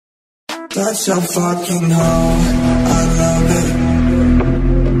That's how fucking hell I love it.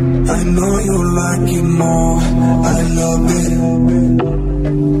 I know you like it more. I love it.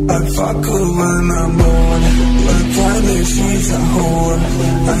 I fuck her when I'm bored. Like Friday, she's a whore.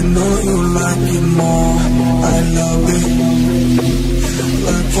 I know you like it more. I love it.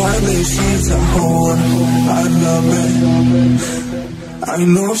 Like Friday, she's a whore. I love it. I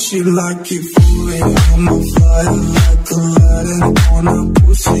know she like it for it. I'm a fire like Aladdin on a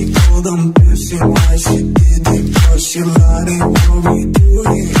pussy cold. I'm pissing why she did it, cause she lied it. What we do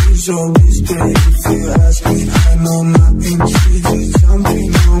here is always great. If you ask me, I know nothing. She just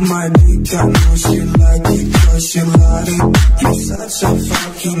jumping on my dick. I know she like it, cause she lied it. You're such a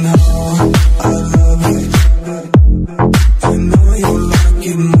fucking hoe. I love it. I know you like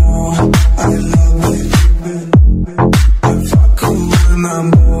it more. I love it. I fuck her when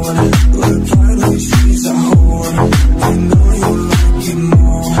I'm bored. Like Friday, she's a whore. I know you like it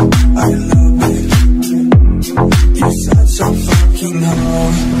more. I love it. You're such a fucking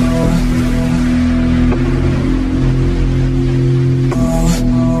hoe.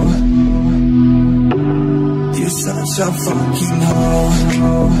 You're such a fucking hoe.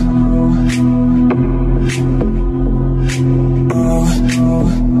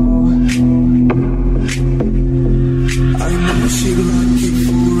 I know she like it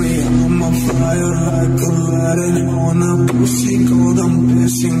for it. I'm a fire like Aladdin on a pussy cold. I'm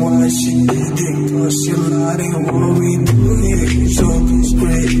pissing why she did it, cause she lied it. What we do here is always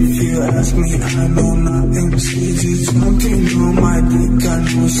great. If you ask me, I know nothing. She just jumping on my dick. I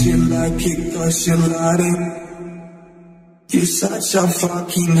know she like it, cause she lied it. You're such a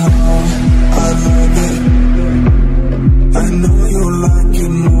fucking hoe. I love it. I know you like it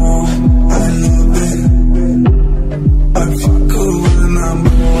more. I love it. I fuck her when I'm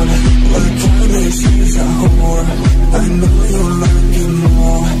bored. Like Friday, she's a whore. I know you like it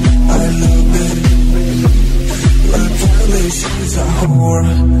more. I love it. Like Friday, she's a whore.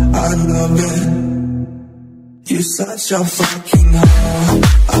 I love it. You're such a fucking hoe.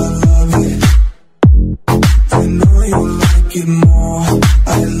 I love it. I know you like it more.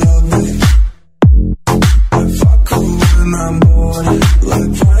 I love it. I fuck her when I'm bored.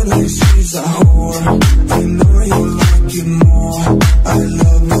 Like Friday, she's a whore. I know you like it more. I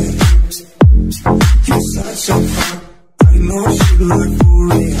love it. You're such a fuck. I know she like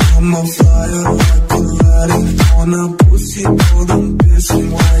Fury. I'm a fire like Aladdin on a pussy cold. I'm pissing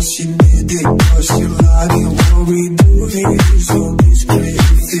why she did it, cause she lied it. What we do here is always great.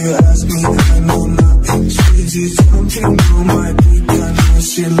 If you ask me, I know nothing. She just jumping on my dick. I know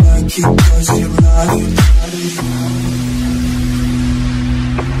she like it, cause she lied it.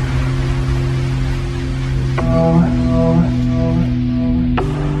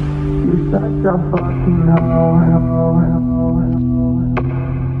 You're such a fucking hoe.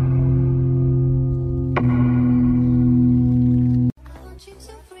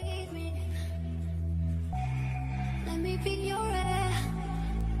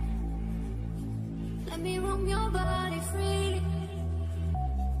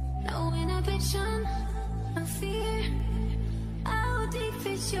 No fear. How deep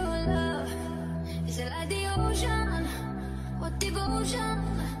is your love? Is it like the ocean? What devotion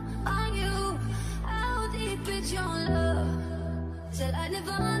are you? How deep is your love? Is it like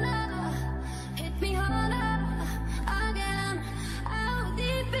Nirvana? Hit me harder again. How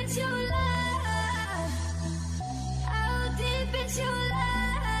deep is your love? How deep is your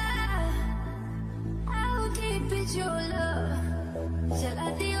love? How deep is your love? Is it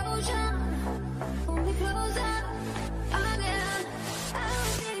like the ocean? Pull me closer again. How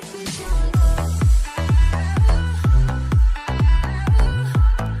deep is your love?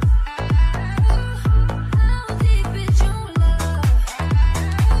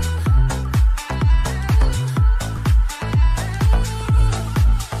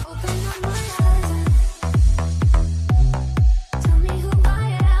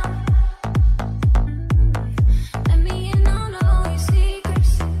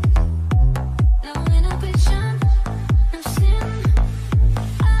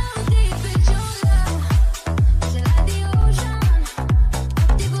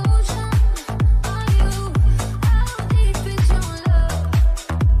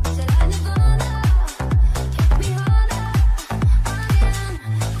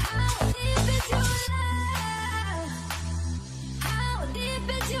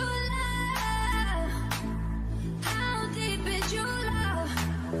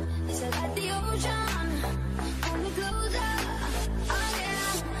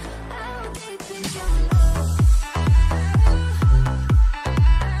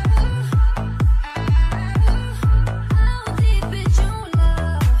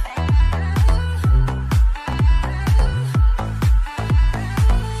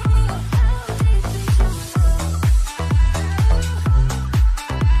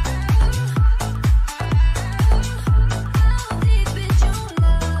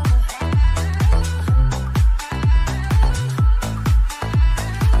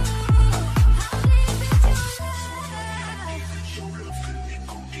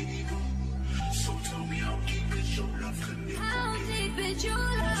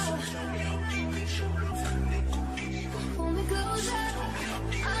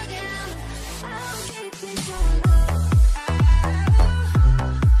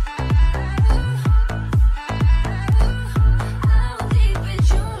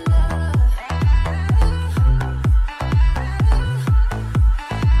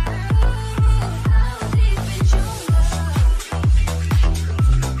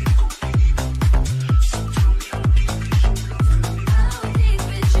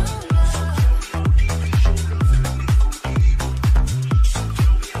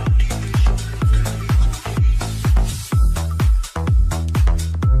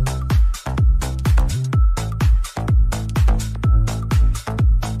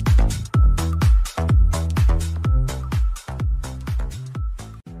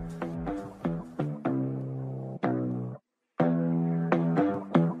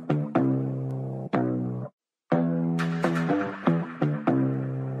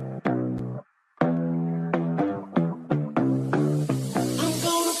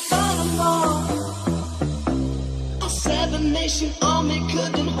 marching army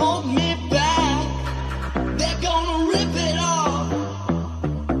couldn't hold me back. They're gonna rip it off,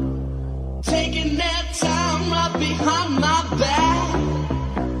 taking their time right behind my back.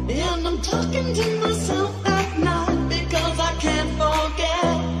 And I'm talking to myself at night because I can't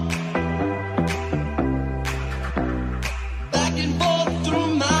forget. Back and forth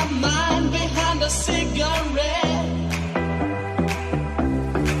through my mind behind a cigarette.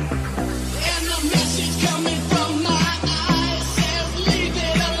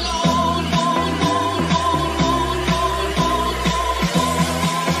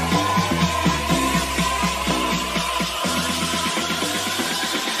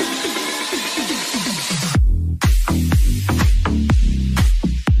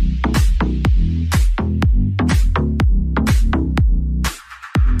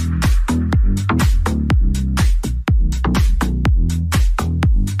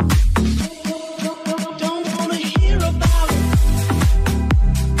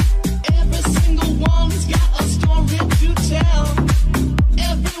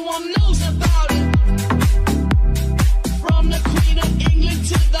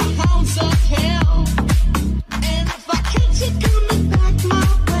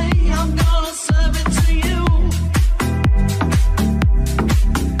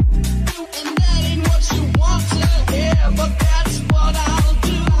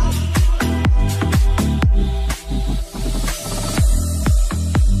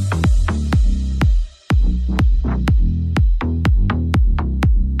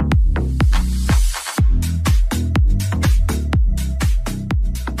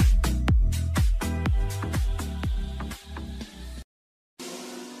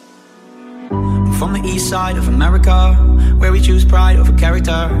 From the east side of America, where we choose pride over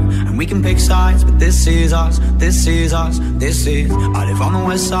character, and we can pick sides, but this is us, this is us, this is. I live on the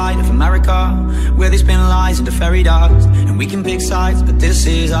west side of America, where they spin lies into fairy dust, and we can pick sides, but this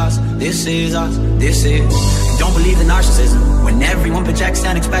is us, this is us, this is. And don't believe the narcissism, when everyone projects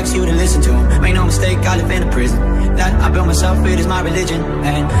and expects you to listen to them. Make no mistake, I live in a prison that I built myself, it is my religion.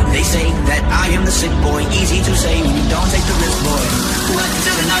 And they say that I am the sick boy, easy to say when you don't take the risk, boy. Welcome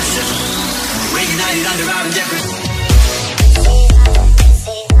to the narcissism. We're united under our indifference.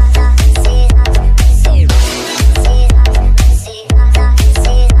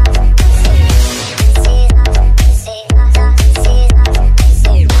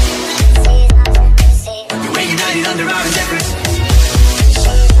 We're united under our indifference.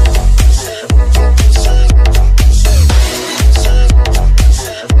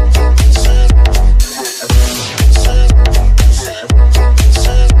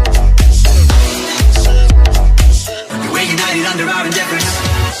 Under our indifference.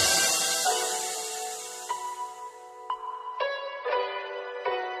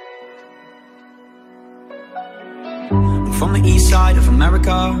 From the east side of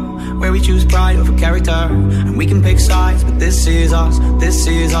America, where we choose pride over character, and we can pick sides, but this is us, this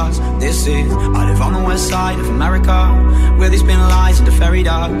is us, this is. I live on the west side of America, where they spin lies into fairy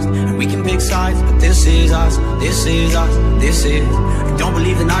dust, and we can pick sides, but this is us, this is us, this is. And don't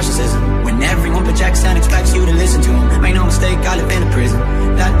believe the narcissism, when everyone projects and expects you to listen to them. Make no mistake, I live in a prison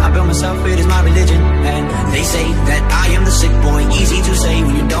that I built myself, it is my religion. And they say that I am the sick boy, easy to say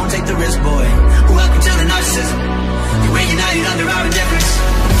when you don't take the risk, boy. Welcome to the narcissism. We're united under our indifference.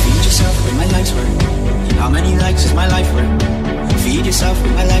 Feed yourself with my life's work. How many likes is my life worth? Feed yourself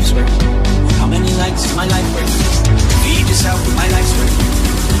with my life's work. How many likes is my life worth? Feed yourself with my life's work.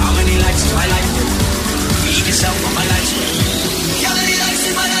 How many likes is my life worth? Feed yourself with my life's work. How many likes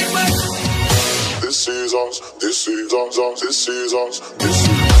is my life worth? This is us, this is us, this is us, this is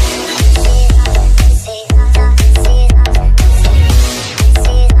us.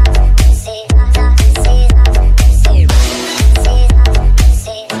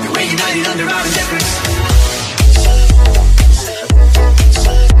 Under our indifference.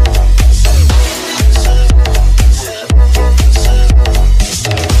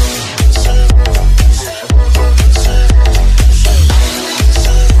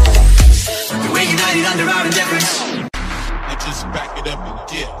 We're united under our indifference. I just back it up and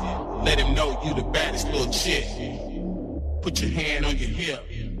dip. Let him know you the baddest little chick. Put your hand on your hip.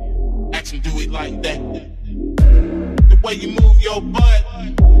 Ask him do it like that. The way you move your butt,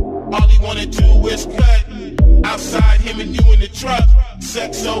 all he wanna do is cut. Outside, him and you in the truck.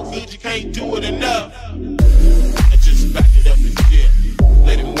 Sex so good you can't do it enough. I just back it up and dip.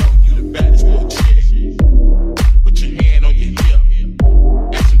 Let him know you the baddest little chick. Put your hand on your hip.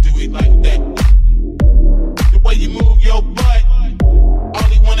 Ask him do it like that. The way you move your butt, all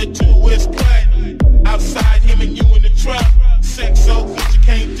he wanna do is cut. Outside, him and you in the truck. Sex so good you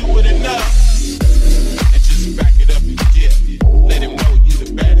can't do it enough. And just back it up and dip.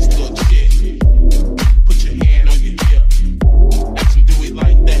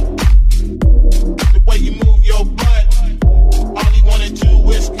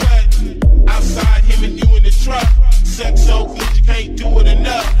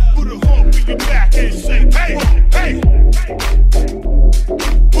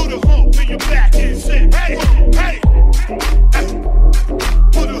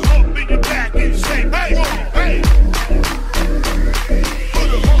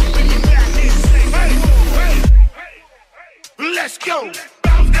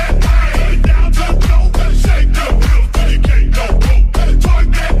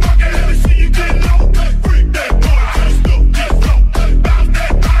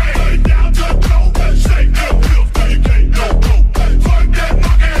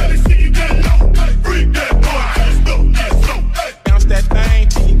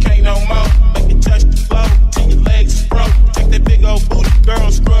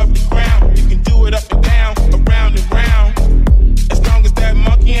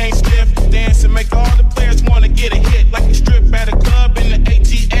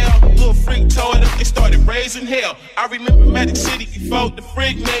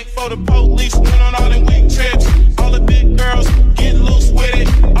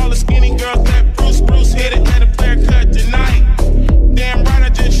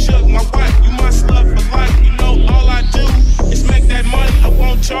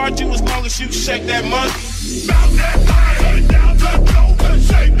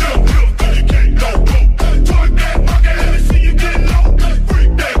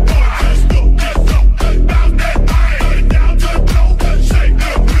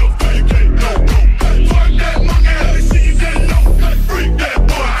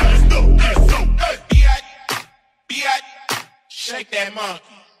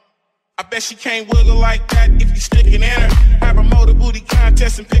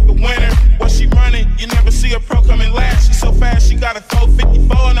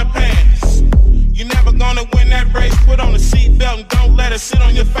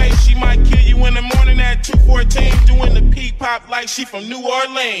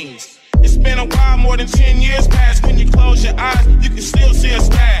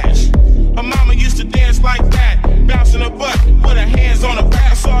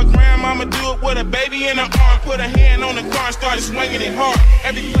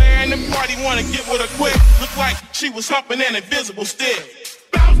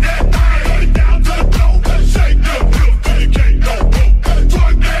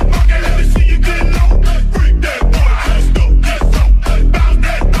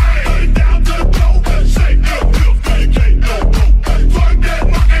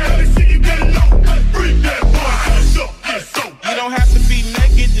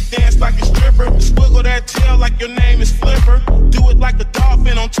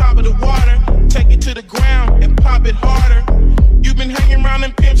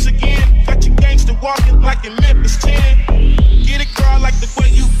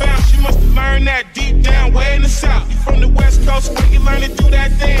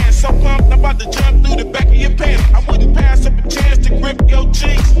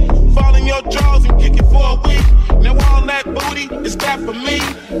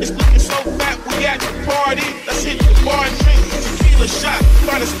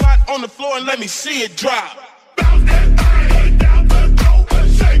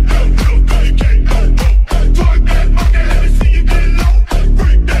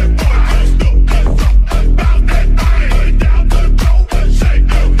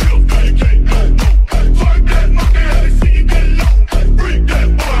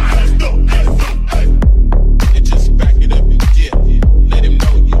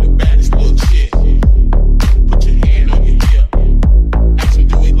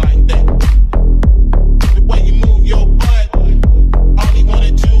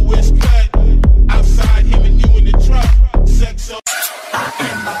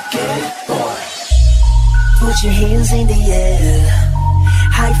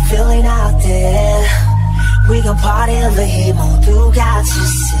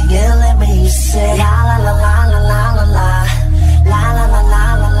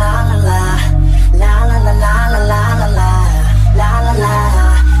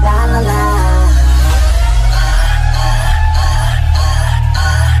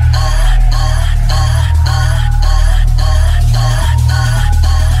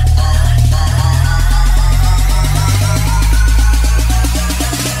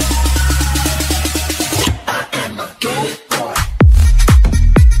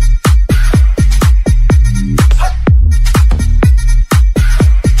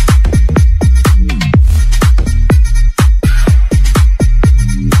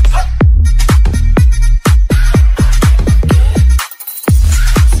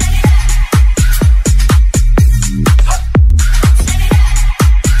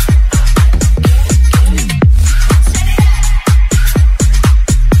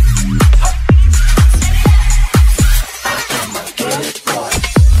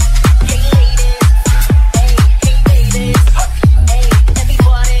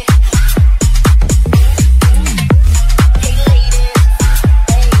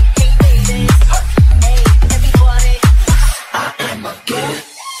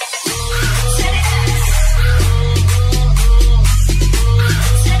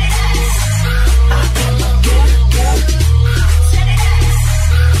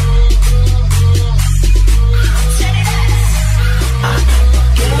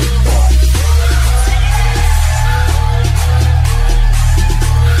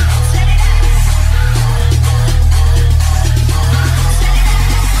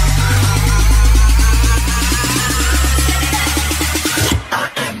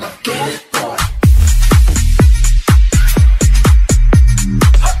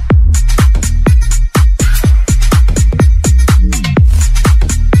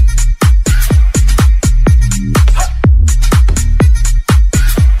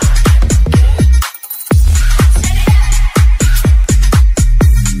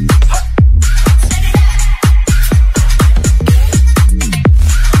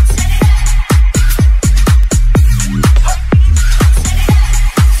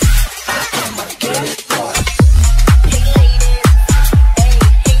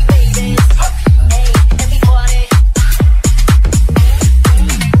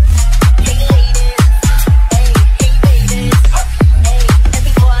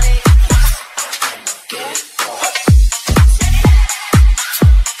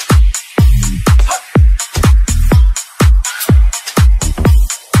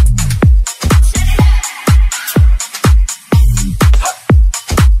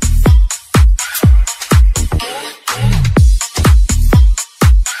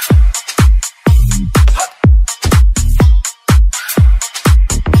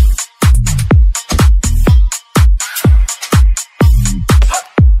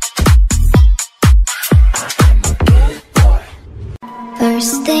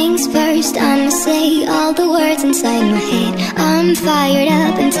 things first, I'ma say all the words inside my head. I'm fired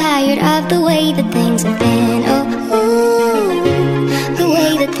up and tired of the way that things have been. Oh, ooh, the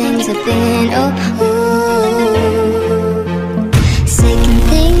way that things have been. Oh, ooh. Second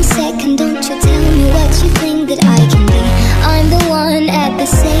thing, second, don't you tell me what you think that I can be. I'm the one at the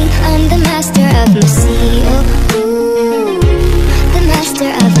sea, I'm the master of my sea. Oh, ooh, the master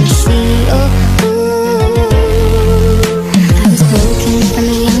of my sea. Oh,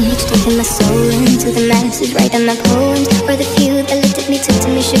 my soul into the masses, writing my poems for the few that looked at me, took to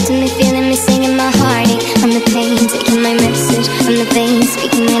me, shook to me, feeling me, singing my heartache. From the pain, taking my message from the veins,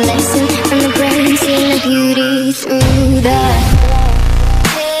 speaking my lesson from the brain, seeing the beauty through the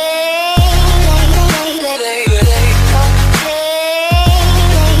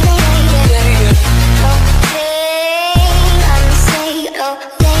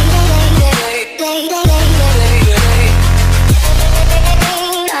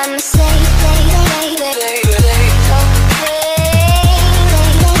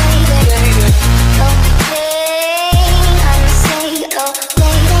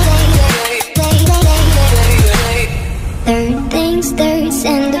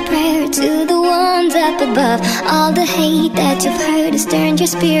above. All the hate that you've heard has turned your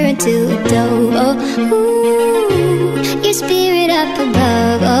spirit to a dove. Oh, ooh, your spirit up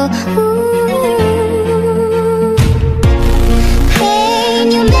above. Oh, ooh.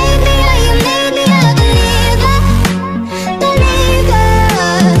 Pain, you made me, oh, you made me a believer, believer.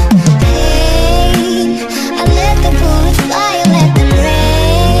 Pain, I let the bullets fly, I let them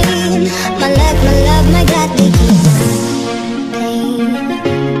rain. My luck, my love, my God, they keep pain.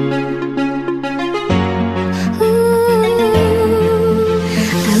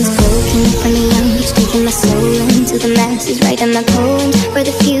 Taking my soul into the masses, writing my poems for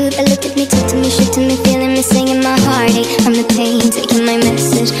the few that looked at me, took to me, shook to me, feeling me, singing my heartache. From the pain, taking my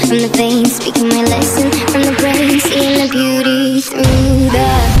message from the veins, speaking my lesson from the brain, seeing the beauty through the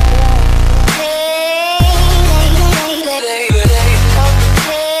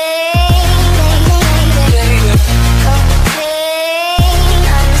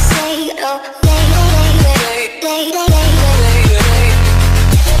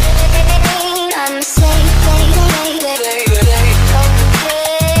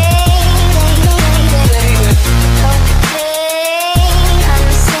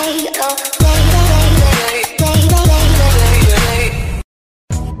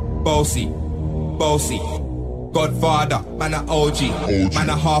bossy, Godfather, man a OG, man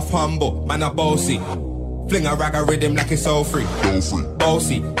a half humble, man a bossy. Fling a rag a rhythm like it's all free.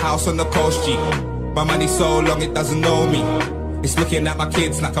 Bossy, house on the coast G. My money so long it doesn't know me. It's looking at my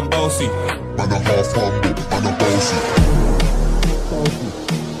kids like I'm bossy. Man a half humble, man a bossy.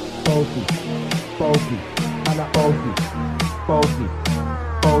 Bossy, man a bossy, bossy, man a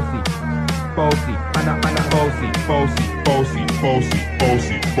bossy.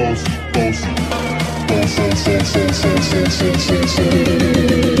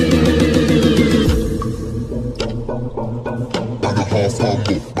 Man a half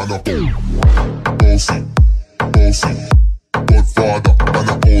humble, man a bossy, Godfather, man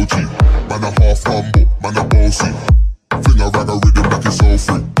a OG, man a half humble, man a bossy. Fling a rag a rhythm like it's all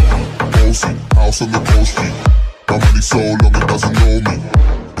free. Bossy, house on the coast G. My money so long it doesn't know me.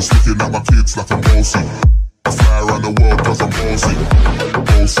 It's looking at my kids like I'm bossy. I fly around the world cause I'm bossy.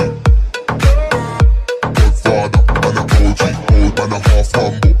 Godfather, man a OG, man a half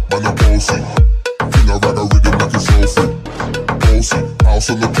humble, man a bossy. Fling a rag a rhythm like it's all free. Bossy, house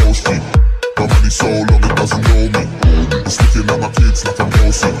on the coast G. My money so long it doesn't know me. It's looking at my kids like I'm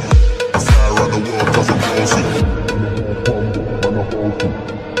bossy. I fly around the world cause I'm bossy. Man a bossy.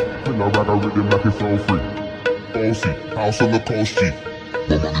 Fling a rag a rhythm like it's all free. Bossy, house on the coast G.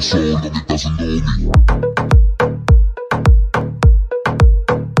 My money so long it doesn't know me.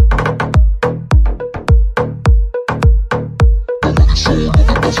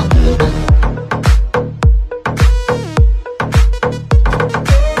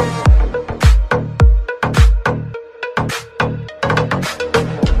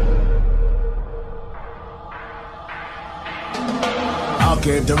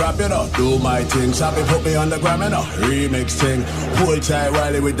 Came to rap it up, do my thing. Sabi put me on the gram and a remix thing. Pull tight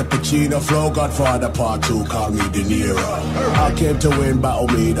Riley with the Pacino flow. Godfather part 2, call me De Niro. I came to win, battle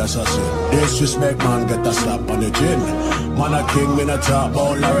me, that's a sin. Disrespect man, get a slap on the chin. Man a king, me a top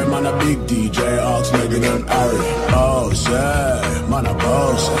bowl Larry. Man a big DJ, Ox, Megan and Harry. Boss, yeah, man a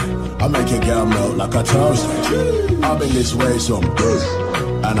boss. I make your girl melt like a toast. I've been this way some day,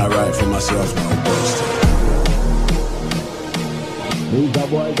 and I write for myself, no boasting. He's a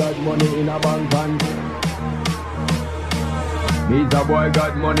boy got money in a bank and He's a boy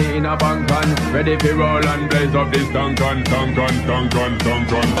got money in a bank and ready to roll and blaze up this Duncan.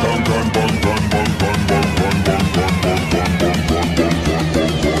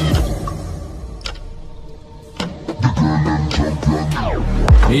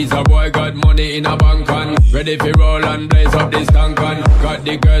 He's a boy got money in a bank and ready to roll and blaze up this Duncan. Got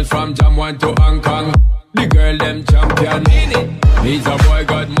the girls from Jam 1 to Hong Kong. The girl them champion. He's a boy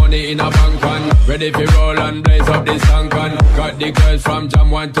got money in a bank and ready to roll and blaze up this Duncan. Got the girls from Jam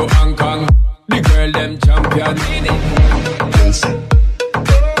 1 to Hong Kong. The girl them champion. Bossy,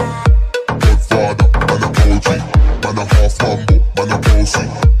 Godfather, man a OG, man a half humble, man a bossy.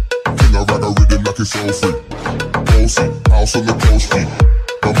 King a rag a rhythm like it's all free. Bossy, house on the coast street.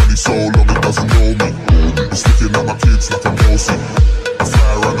 My money so long it doesn't know me. It's looking at my kids like I'm bossy. I fly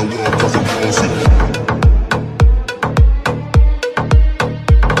around the world cause I'm bossy.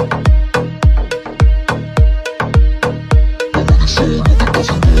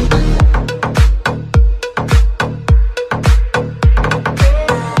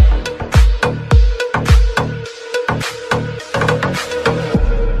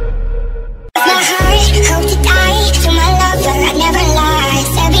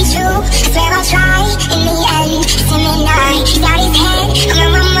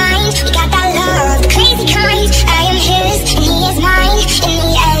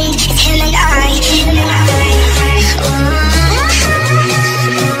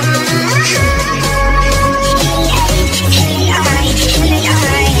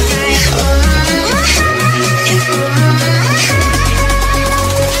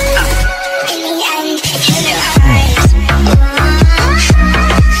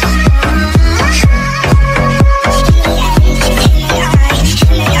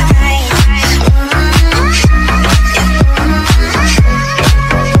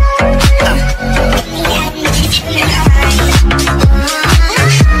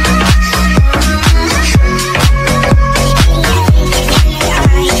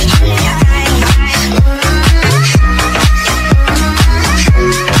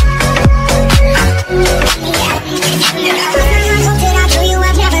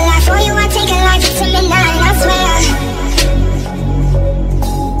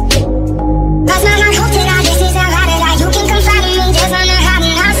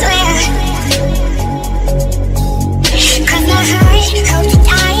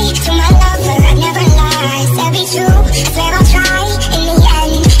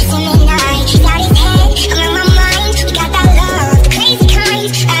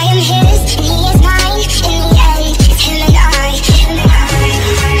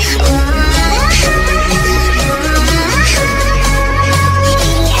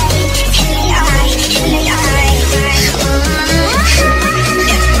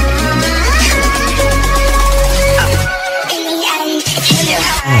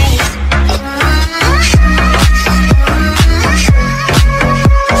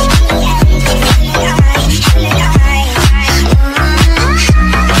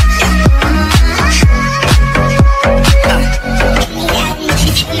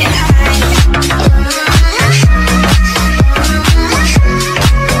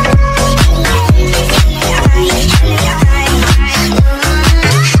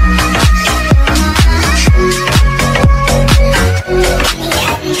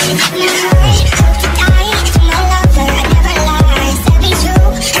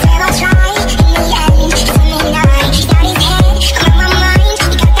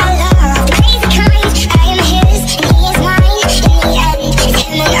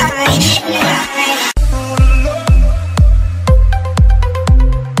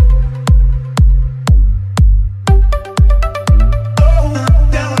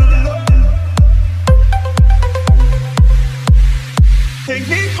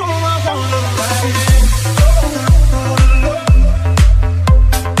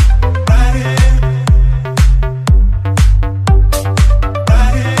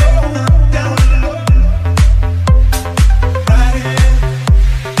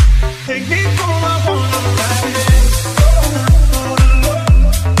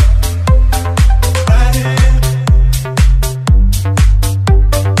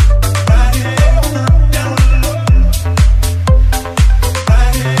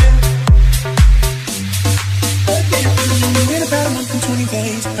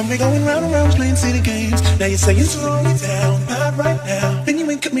 Now you say you slow me down, not right now. Then you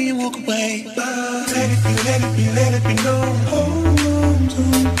wink at me and walk away. But let it be, let it be, let it be known.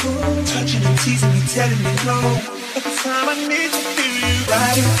 Touching and teasing me, telling me no. Every time I need to feel you,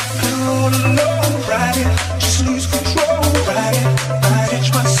 ride it. I don't all alone, ride it. Just lose control, ride it. Ride it,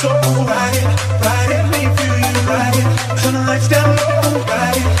 my soul, ride it. Ride it, let me feel you. ride it. Turn the lights down low,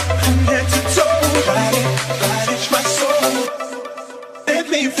 ride it. From head to toe, ride it. Touch my soul, let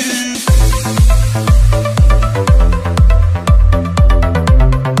me feel.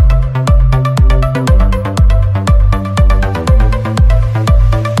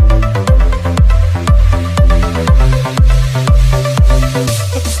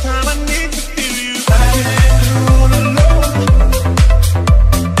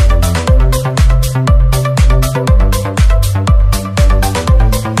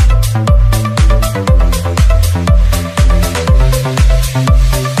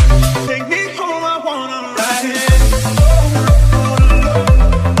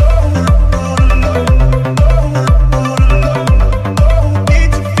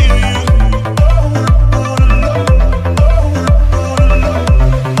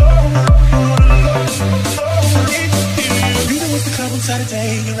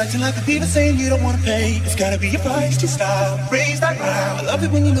 Gotta be your feisty style, raise that ground. I love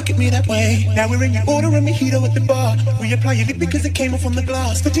it when you look at me that way. Now we're in your order and mojito at the bar. Reapply your lip because it came off from the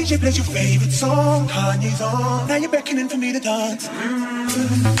glass. The DJ plays your favorite song, Kanye's on. Now you're beckoning for me to dance.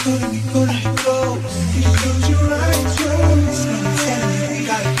 Pulling me close. You close your eyes, close. You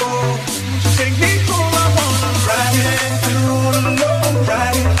gotta go. Just take me home, I wanna ride it. And roll alone,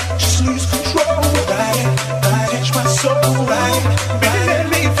 ride it. Just lose control, ride it. Catch my soul, ride it. Baby, let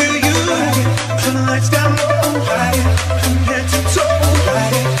me feel you. Turn the lights down low, ride it. From head to toe,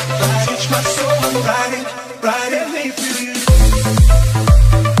 ride it. Touch my soul, ride it. Ride it, let me feel you.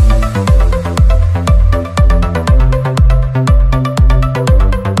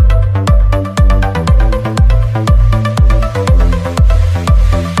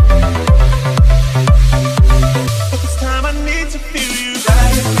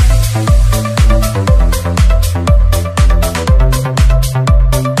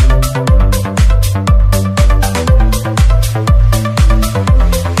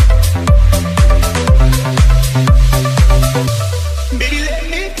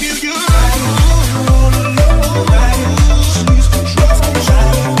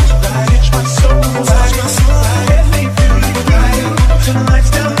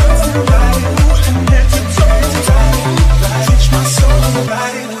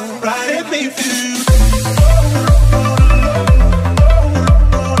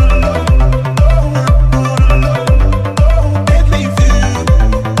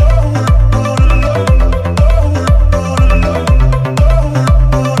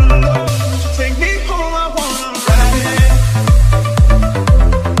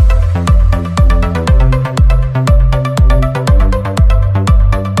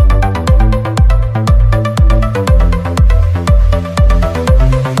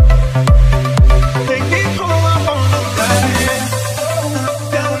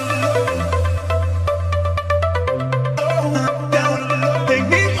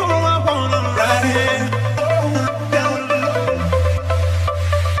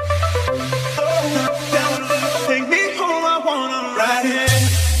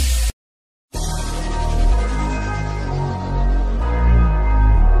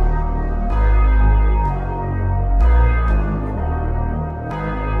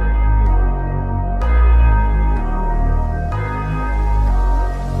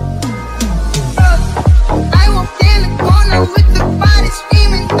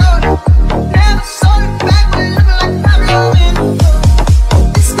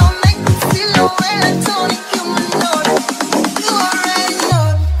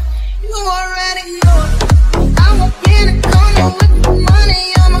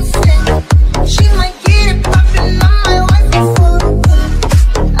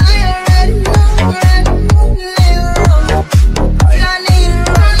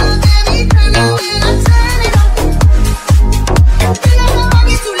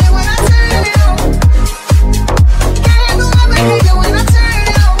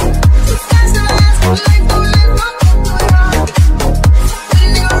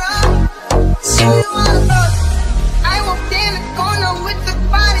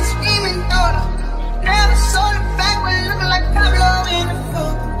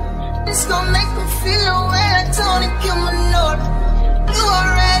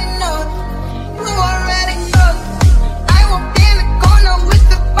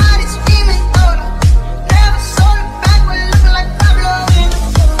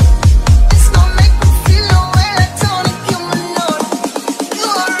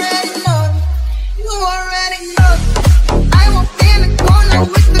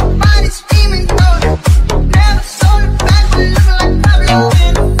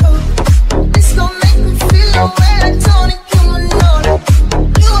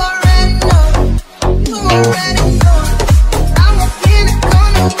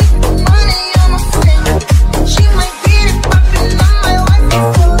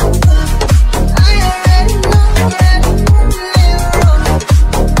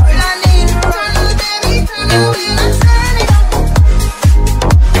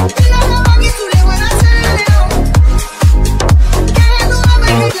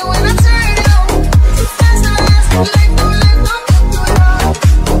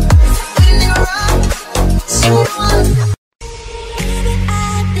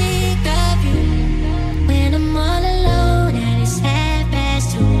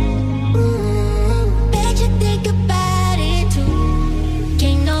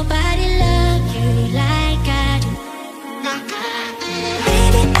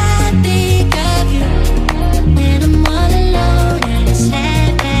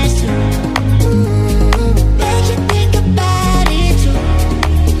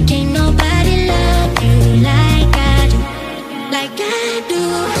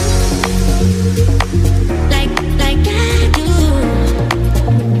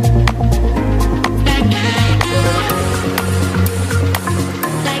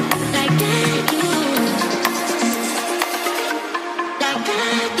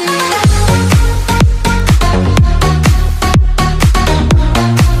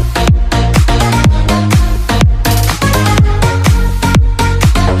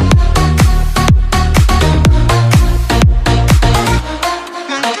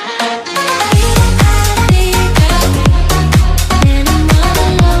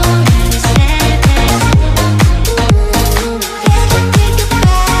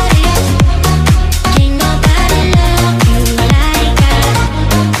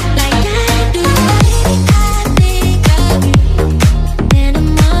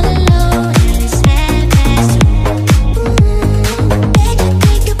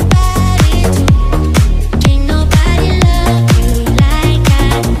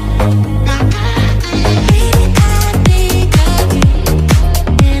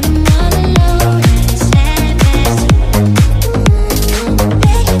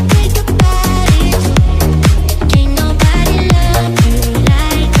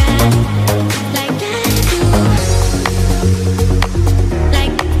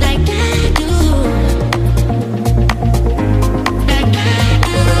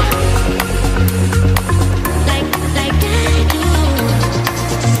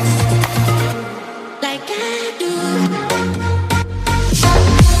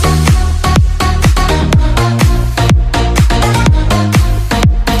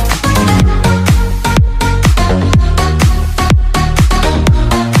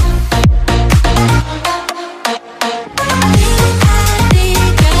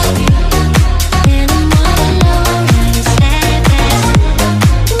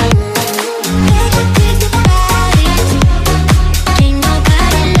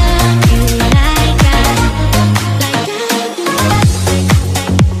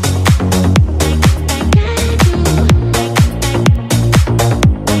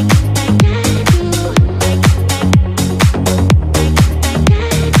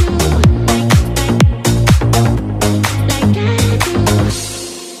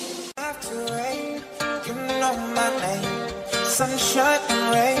 sunshine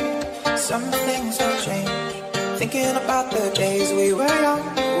and rain, some things don't change. Thinking about the days we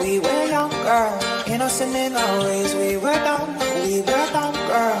were younger, innocent in our ways. We were dumb,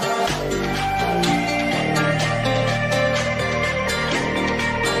 girl.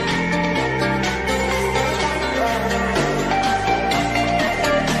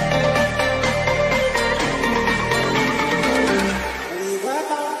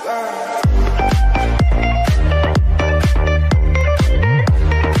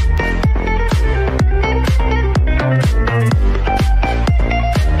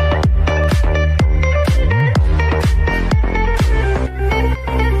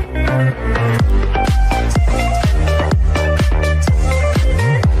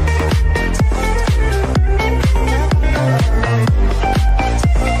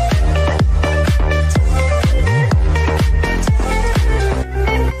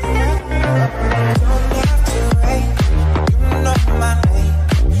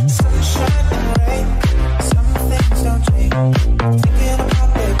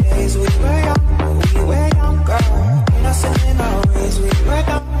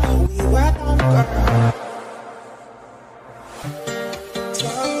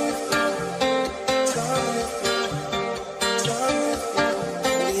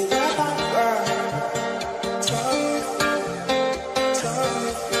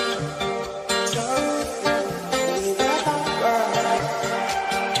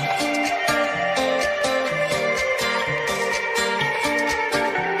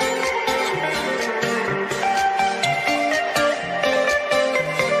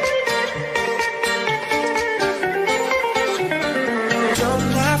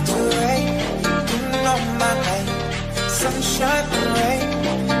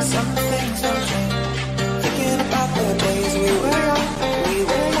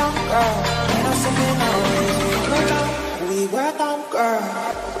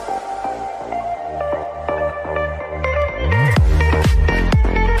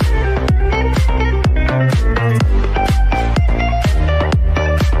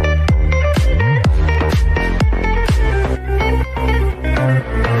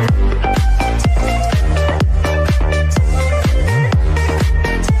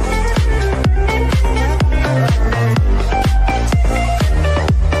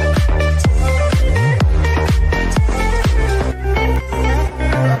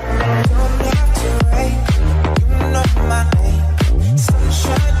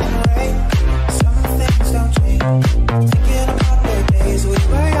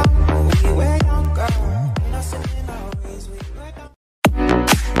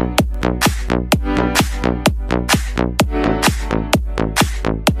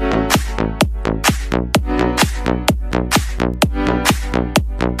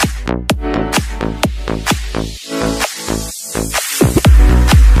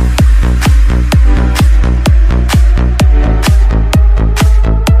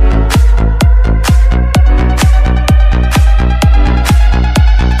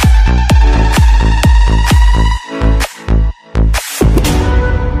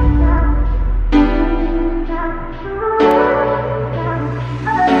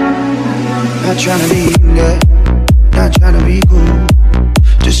 Not trying to be in there, not trying to be cool,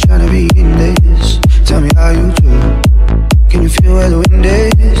 just trying to be in this. Tell me how you do. Can you feel where the wind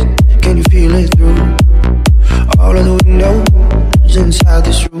is? Can you feel it through all of the windows inside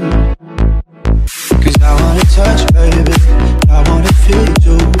this room? Cause I wanna touch, baby, I wanna feel you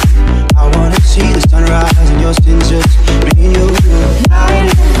too. I wanna see the sunrise and your skin just me and you. Light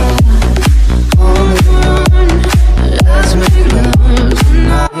it up, calm it down, let's make love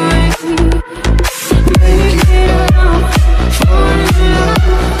tonight. Make it up, fall in love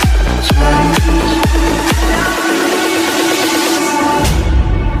tonight.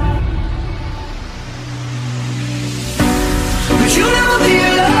 But you'll never be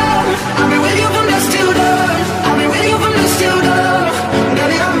alone. I'll be with you from dusk till dawn. I'll be with you from dusk till dawn.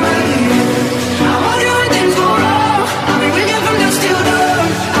 Baby, I'm right here. I want you when things go wrong. I'll be with you from dusk till dawn.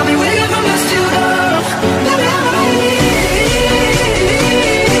 I'll be with you from dusk till dawn. Baby, I'm right here.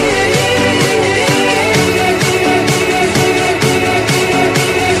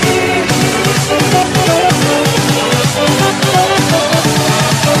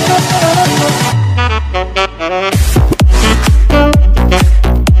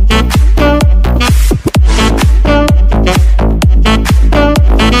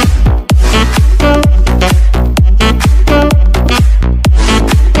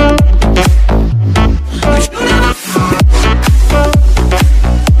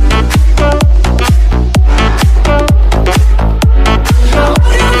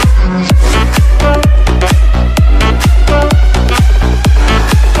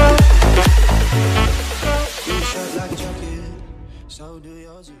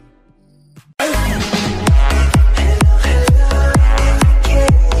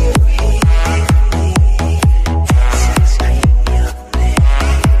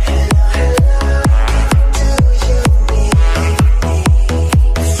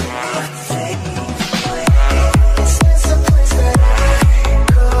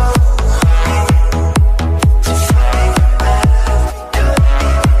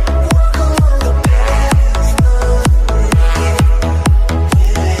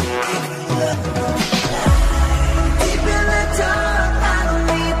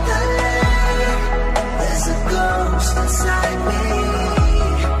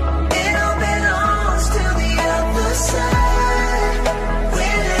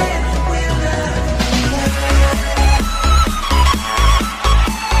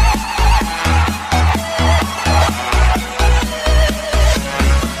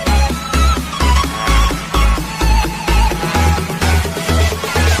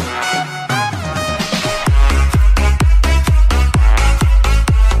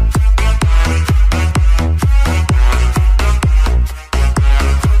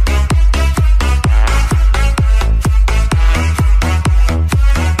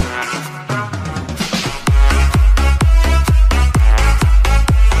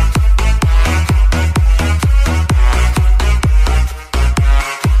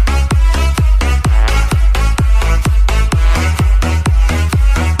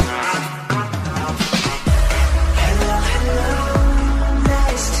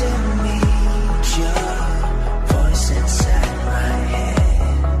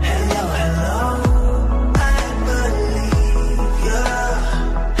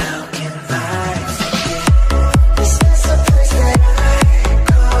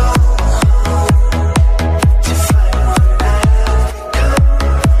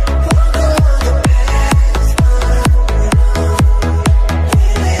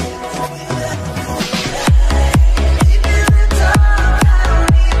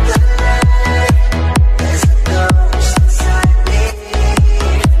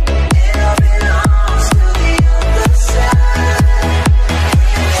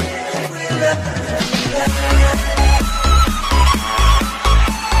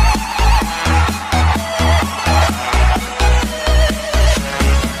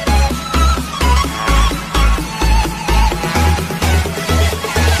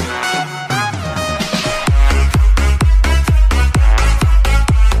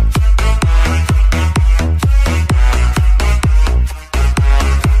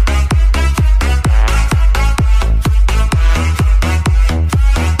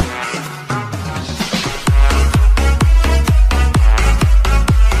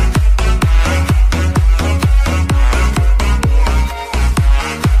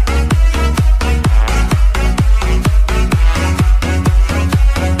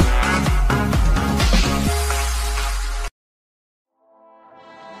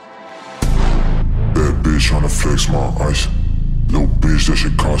 tryna flex my ice. Little bitch, that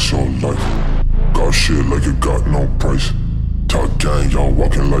shit cost your life. Got shit like it got no price. Top gang, y'all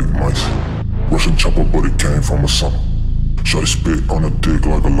walking like mice. Russian chopper, but it came from a summer. Shawty spit on a dick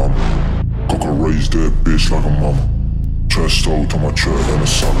like a llama. Coca raised that bitch like a mama. Trash stole to my trap in the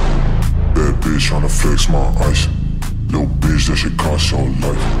summer. Bad bitch tryna flex my ice. Little bitch, that shit cost your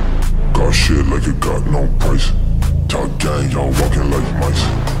life. Got shit like it got no price. Top gang, y'all walking like mice.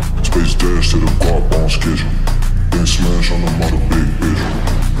 Space dash to the guap on schedule. Then smash on the mother big bitch.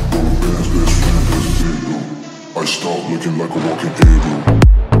 Rubber bands, best friend, that's a big dude. I start looking like a walking igloo.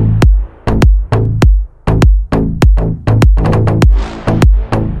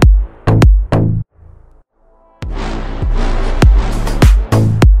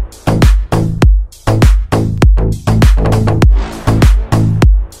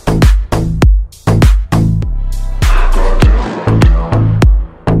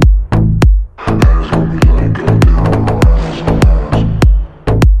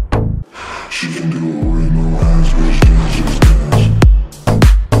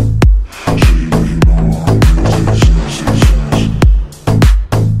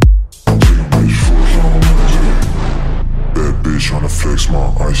 Flex my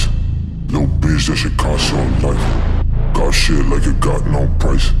ice. Little bitch, that shit cost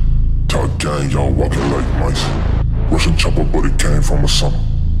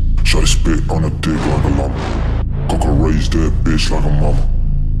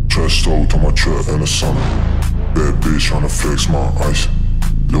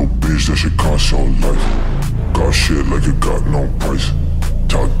your life. Got shit like it got no price.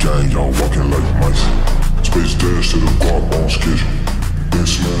 Top gang, y'all walking like mice. Space dash to the guap on schedule. Then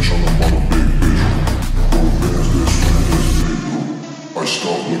smash on the mother big bitch. Rubber bands, best friend, that's a big dude. I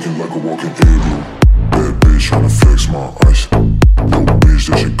start looking like a walking igloo. Bad bitch tryna flex my ice. Little bitch,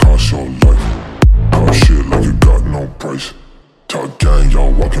 that shit cost your life. Got shit like it got no price. Top gang,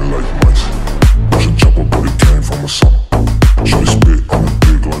 y'all walking like mice. Russian chopper, but it came from a summer. Shawty spit on a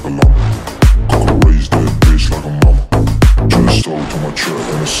dick like a llama. Coca raised that bitch like a mama. Trash stole to my trap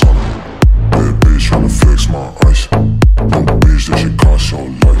in the summer. Bad bitch tryna flex my ice. Little bitch, that shit cost your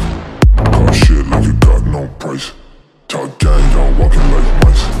life. Got shit like it got no price. Top gang, y'all walking like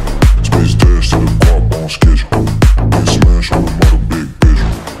mice. Space dash to the guap on schedule. Then smash on the mother big bitch.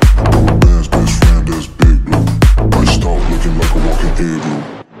 Rubber bands, best friend, that's big blue. I start looking like a walking igloo.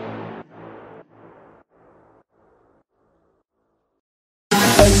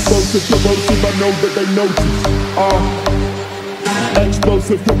 Explosive, corrosive, I know that they notice.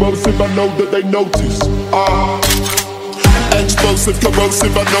 Explosive, corrosive, I know that they notice. Explosive,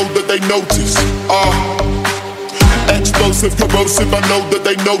 corrosive, I know that they notice. Explosive, corrosive, I know that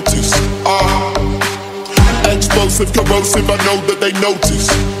they notice. Explosive, corrosive, I know that they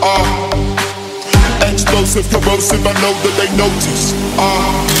notice. Explosive, corrosive, I know that they notice.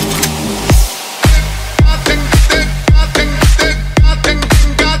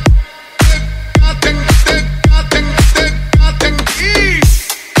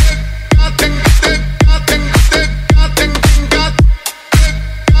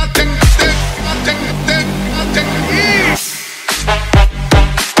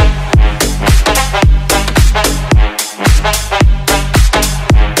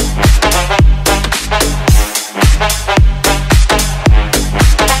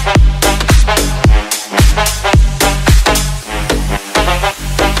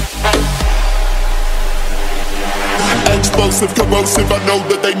 Explosive, corrosive, I know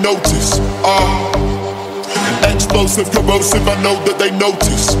that they notice. Explosive, corrosive, I know that they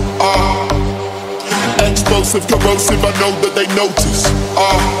notice. Explosive, corrosive, I know that they notice.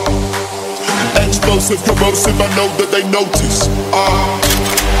 Explosive, corrosive, I know that they notice.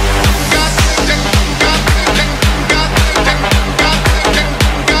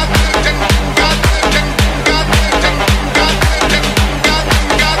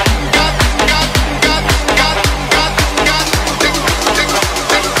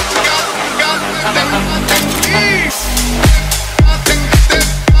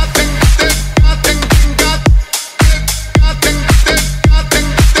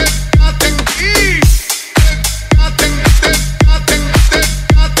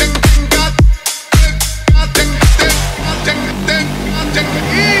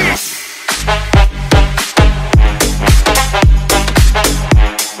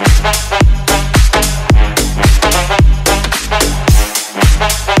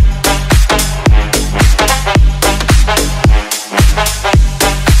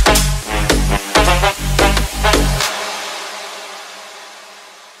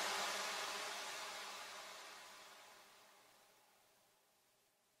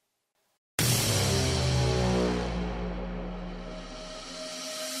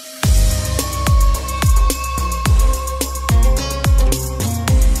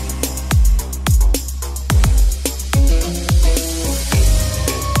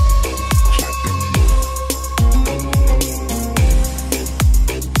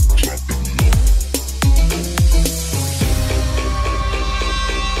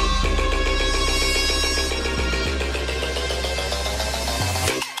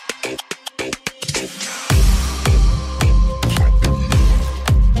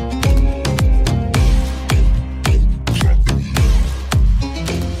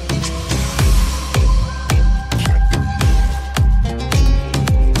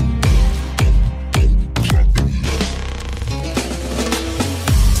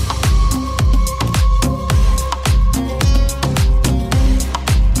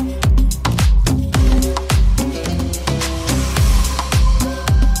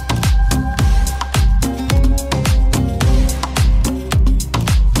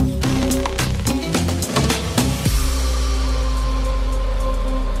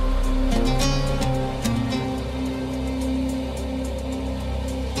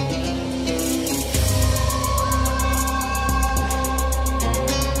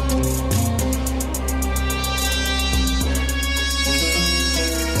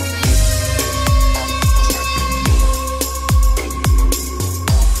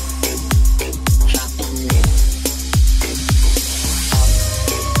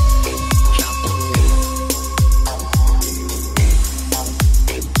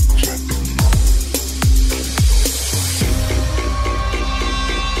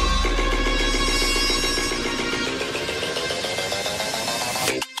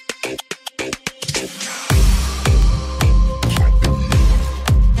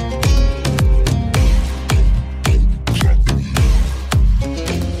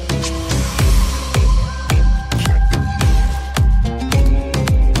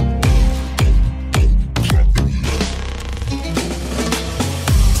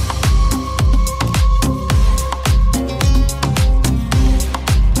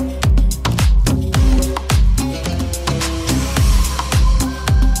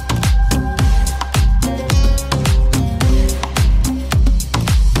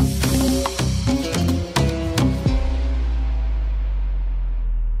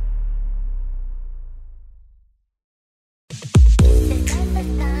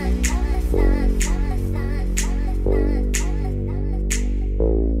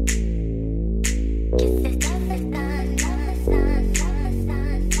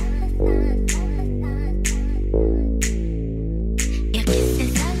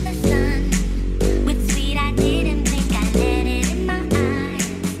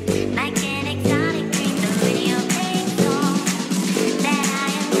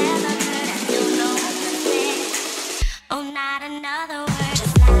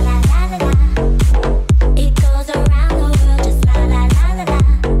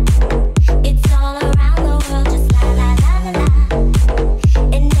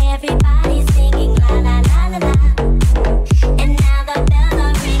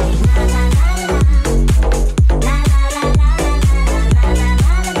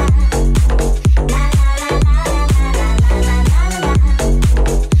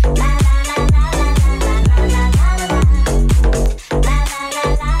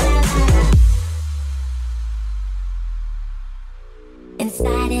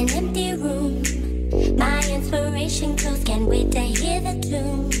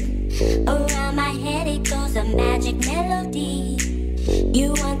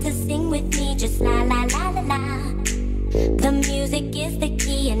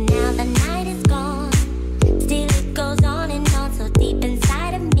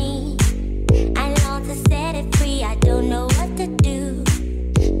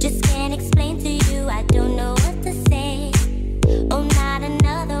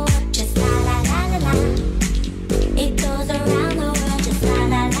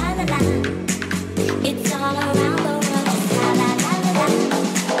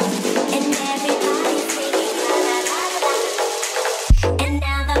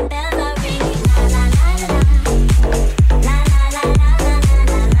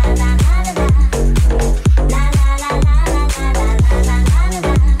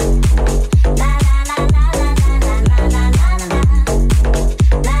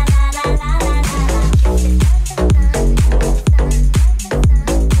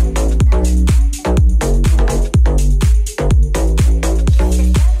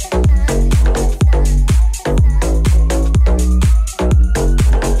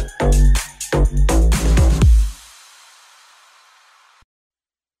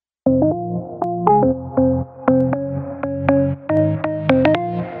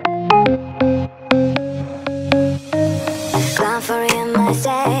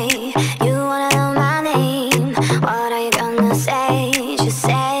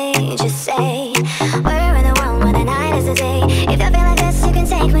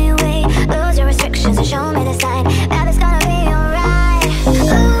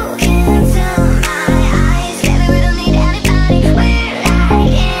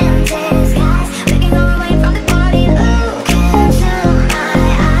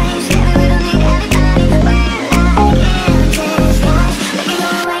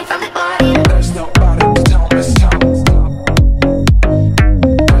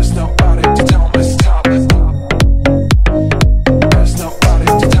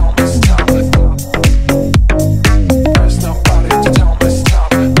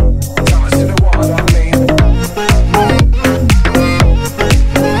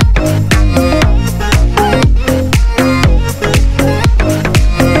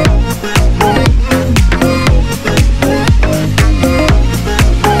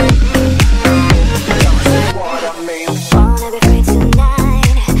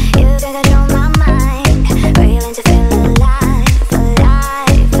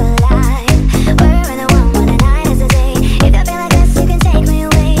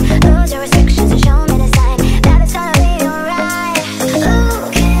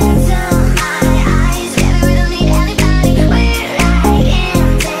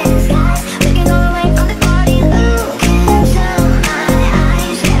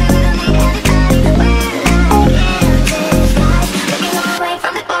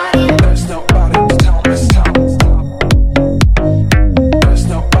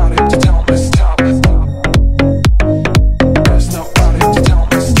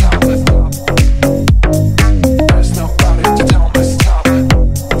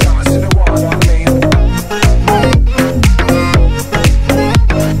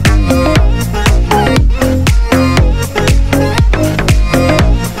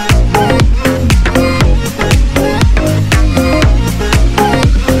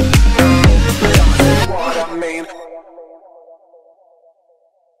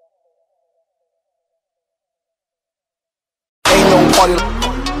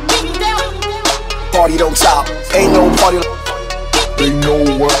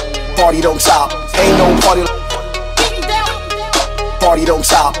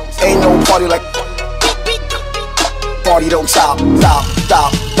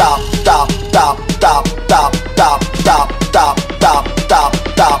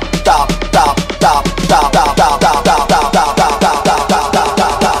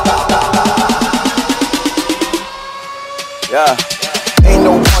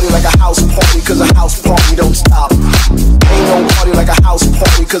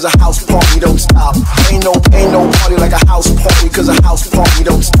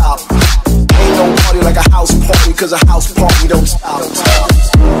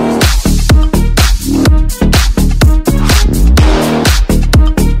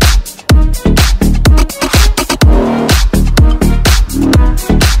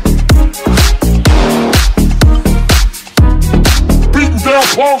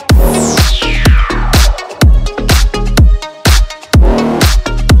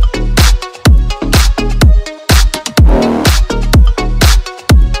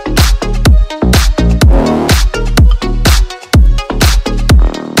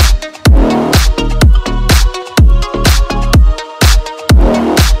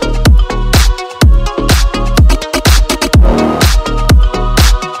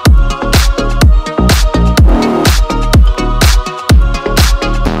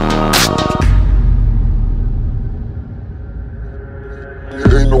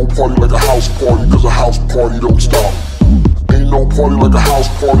 party don't stop. Ain't no party like a house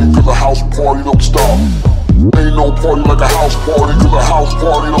party, cause a house party don't stop. Ain't no party like a house party, cause a house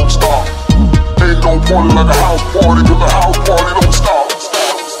party don't stop. Ain't no party like a house party, cause a house party don't stop.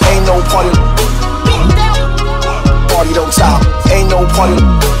 Ain't no party don't stop. Ain't no party.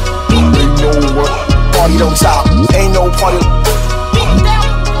 Ain't no what? Party don't stop. Ain't no party.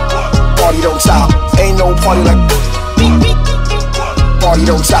 Party don't stop. Ain't no party like. Party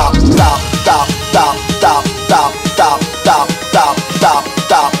don't stop. Stop. Stop. Stop. Stop. Stop. Stop. Stop. Stop. Stop.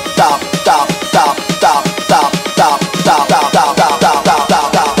 Stop. Stop. Stop. Stop. Stop. Stop. Stop. Stop. Stop.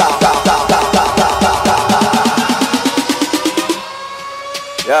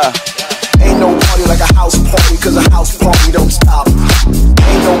 Yeah. Ain't no party like a house party, cause a house party don't stop.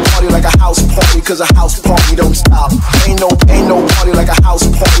 Ain't no party like a house party, cause a house party don't stop. Ain't no party like a house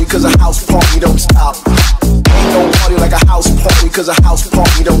party, cause a house party don't stop. Ain't no party like a house party, cause a house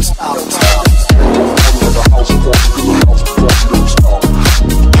party don't stop. Ain't no party like a house party, cause a house party don't stop.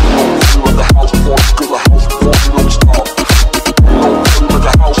 Ain't no party like a house party, cause a house party don't stop. Ain't no party like a house party, cause a house party don't stop. Ain't no party like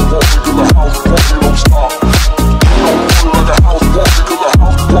a house party, cause a house party don't stop.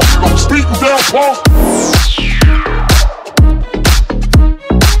 Beating down walls.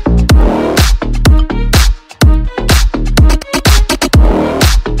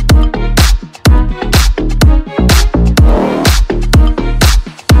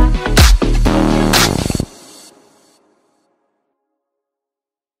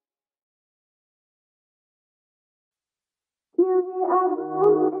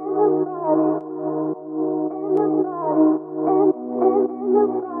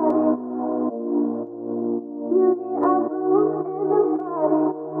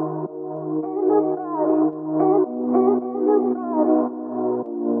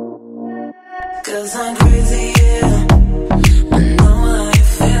 Cause I'm crazy, yeah. I know how you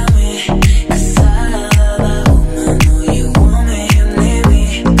feel me. Cause I know you want me, you need me.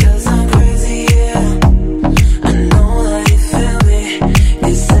 Cause I'm crazy, yeah. I know how you feel me.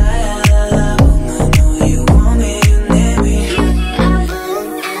 Cause I know you want me, you need me. You're the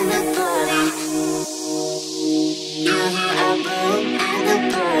apple and the body. You're the apple and the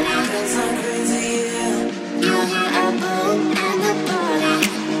body. Cause I'm crazy, yeah. You're the apple and the body.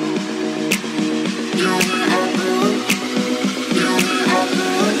 You're the apple, you're the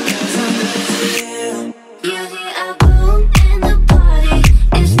apple, cause I'm crazy, yeah. You're the apple in the party.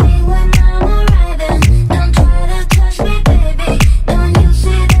 It's me when I'm arriving. Don't try to touch me, baby. Don't you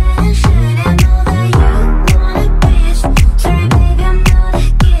see that I'm shining? Know that you want a piece. Sorry, baby, I'm not a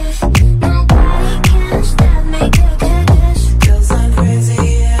gift. Nobody can stop me, cause I'm crazy,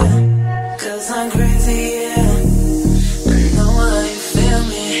 yeah. Cause I'm crazy, yeah. I know how you feel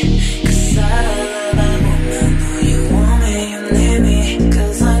me. Cause you want me, you need me.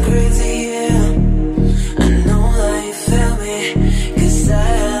 Cause I'm crazy, yeah. I know how you feel me. Cause I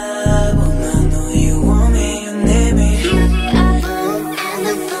know you want me, you need me. You're the apple and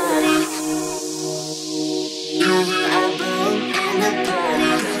the body. You're the apple and the body.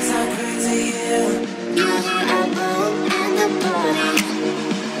 Cause I'm crazy, yeah. You're the apple and the body.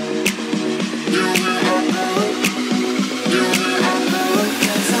 You're the apple. You're the apple.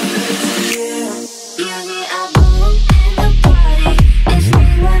 Cause I'm crazy, yeah. You're the apple in the party. It's me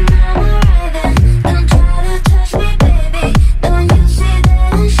when I'm arriving. Don't try to touch me, baby. Don't you see that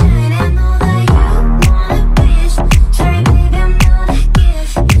I'm shining? Know that you want a piece. Sorry, baby, I'm not a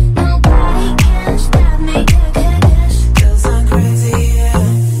gift. Nobody can stop me, cause I'm crazy, yeah.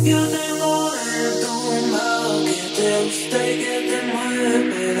 Yo tengo esto mal que te guste y que te mueve,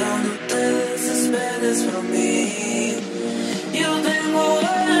 pero no te desesperes por mí. Yo tengo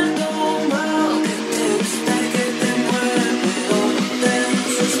esto mal que te gusta y que te mueve, pero no te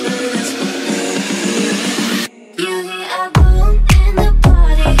desesperes por mí. You're the apple in the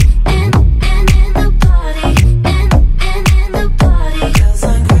party, and in the party, and in the party. Cause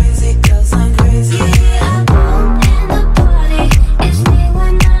I'm crazy, cause I'm crazy. You're the apple in the party. It's me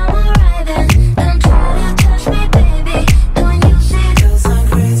when I'm arriving. Don't try to touch me, baby. Don't you see? Cause I'm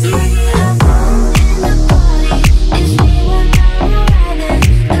crazy. You're the apple in the party.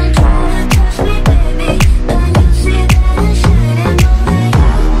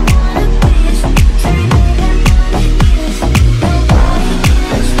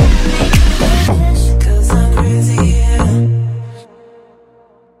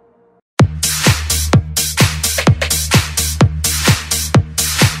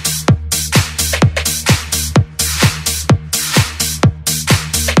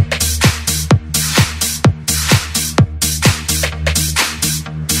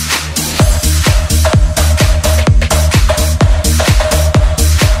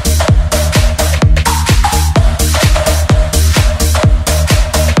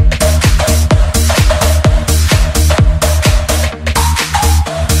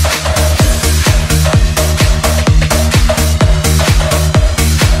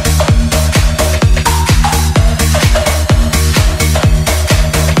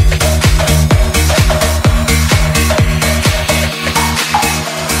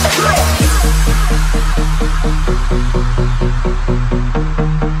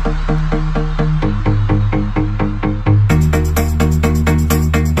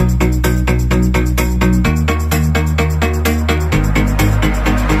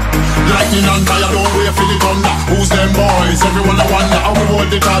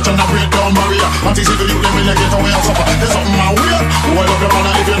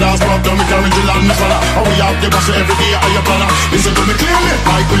 if you dance pop, don't be carrying the land, fella. And we have the boss every day, I your planner. Listen to me clearly,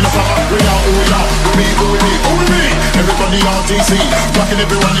 like we the summer. We are who we are, we be who we be, who we be. Everybody RTC, rocking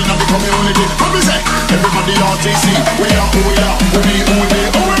everyone in the community. Come and say, everybody RTC, we are who we are, we be who we be,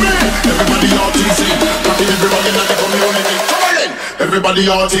 who we be. Everybody RTC, rocking everyone in the community. Come on in, everybody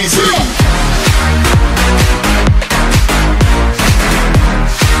RTC.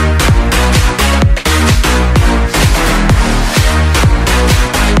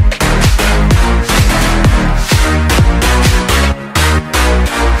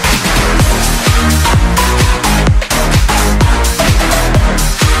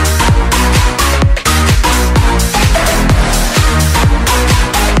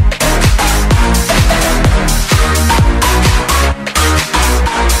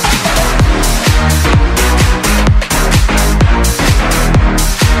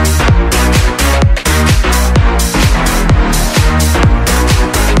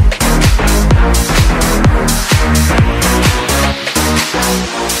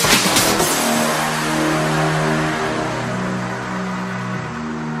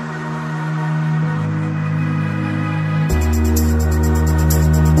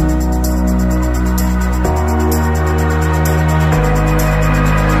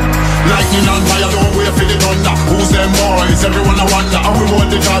 Everyone I wonder, and we hold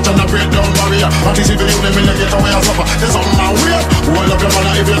the charge and I break down barrier. Participate in the million get away and suffer. There's something my way. Hold up your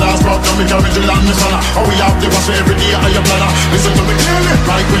banner if you dance proud, don't be carrying the land, Miss Anna. And we have the boss every day and your planner. Listen to me clearly,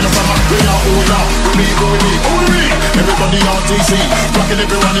 like when the summer. We are who we are, we be who we be, who we be. Everybody RTC, rocking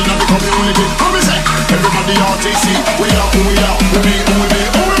everyone in the community. Come and say, everybody RTC, we are who we are, we be who we be,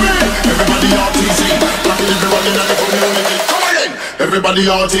 who we be. Everybody RTC, rocking everyone in the community. Come on in, everybody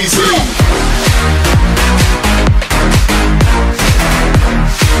RTC.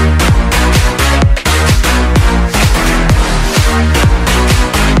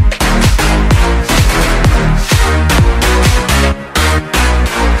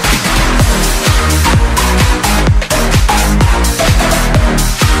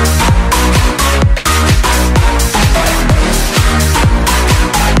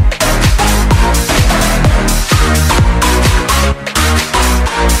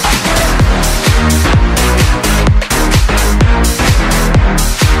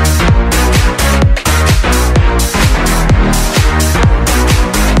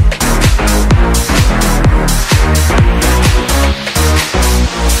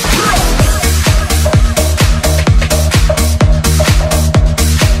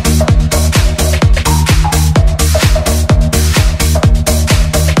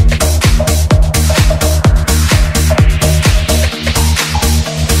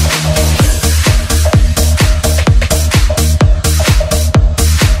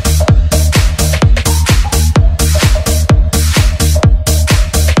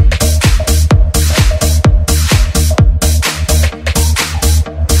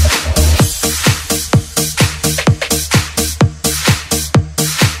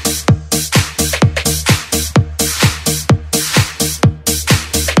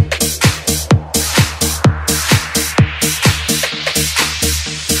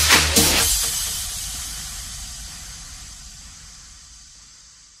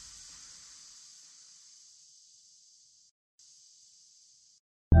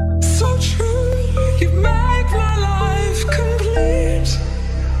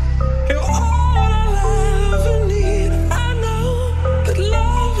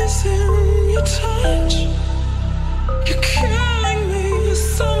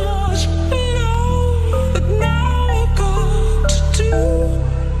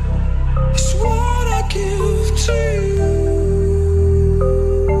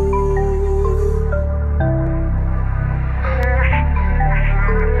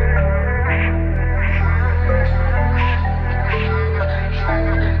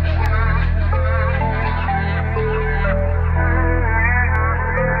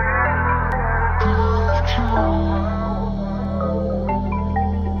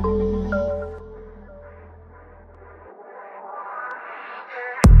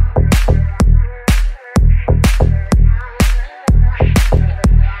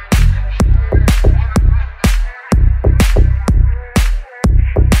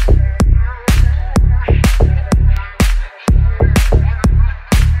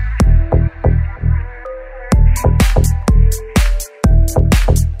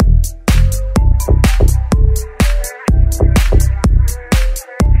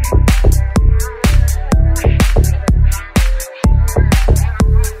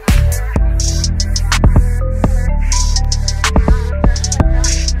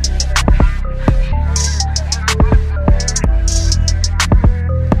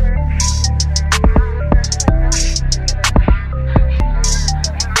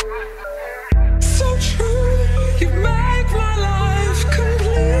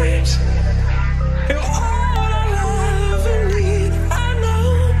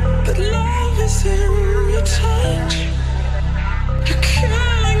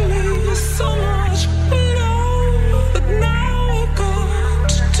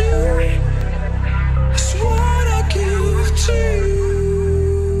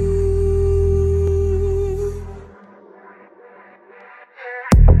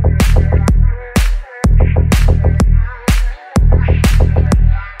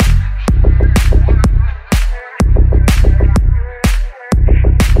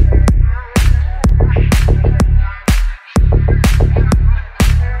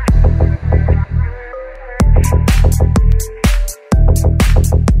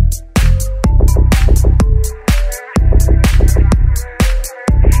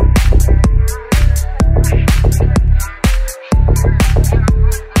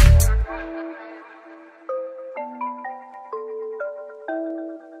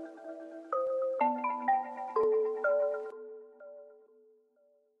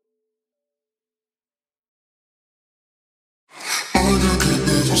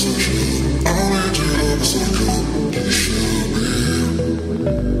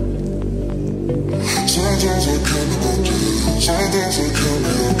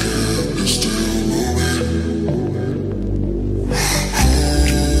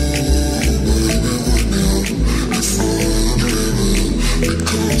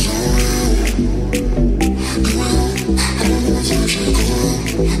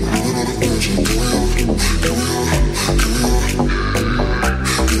 Version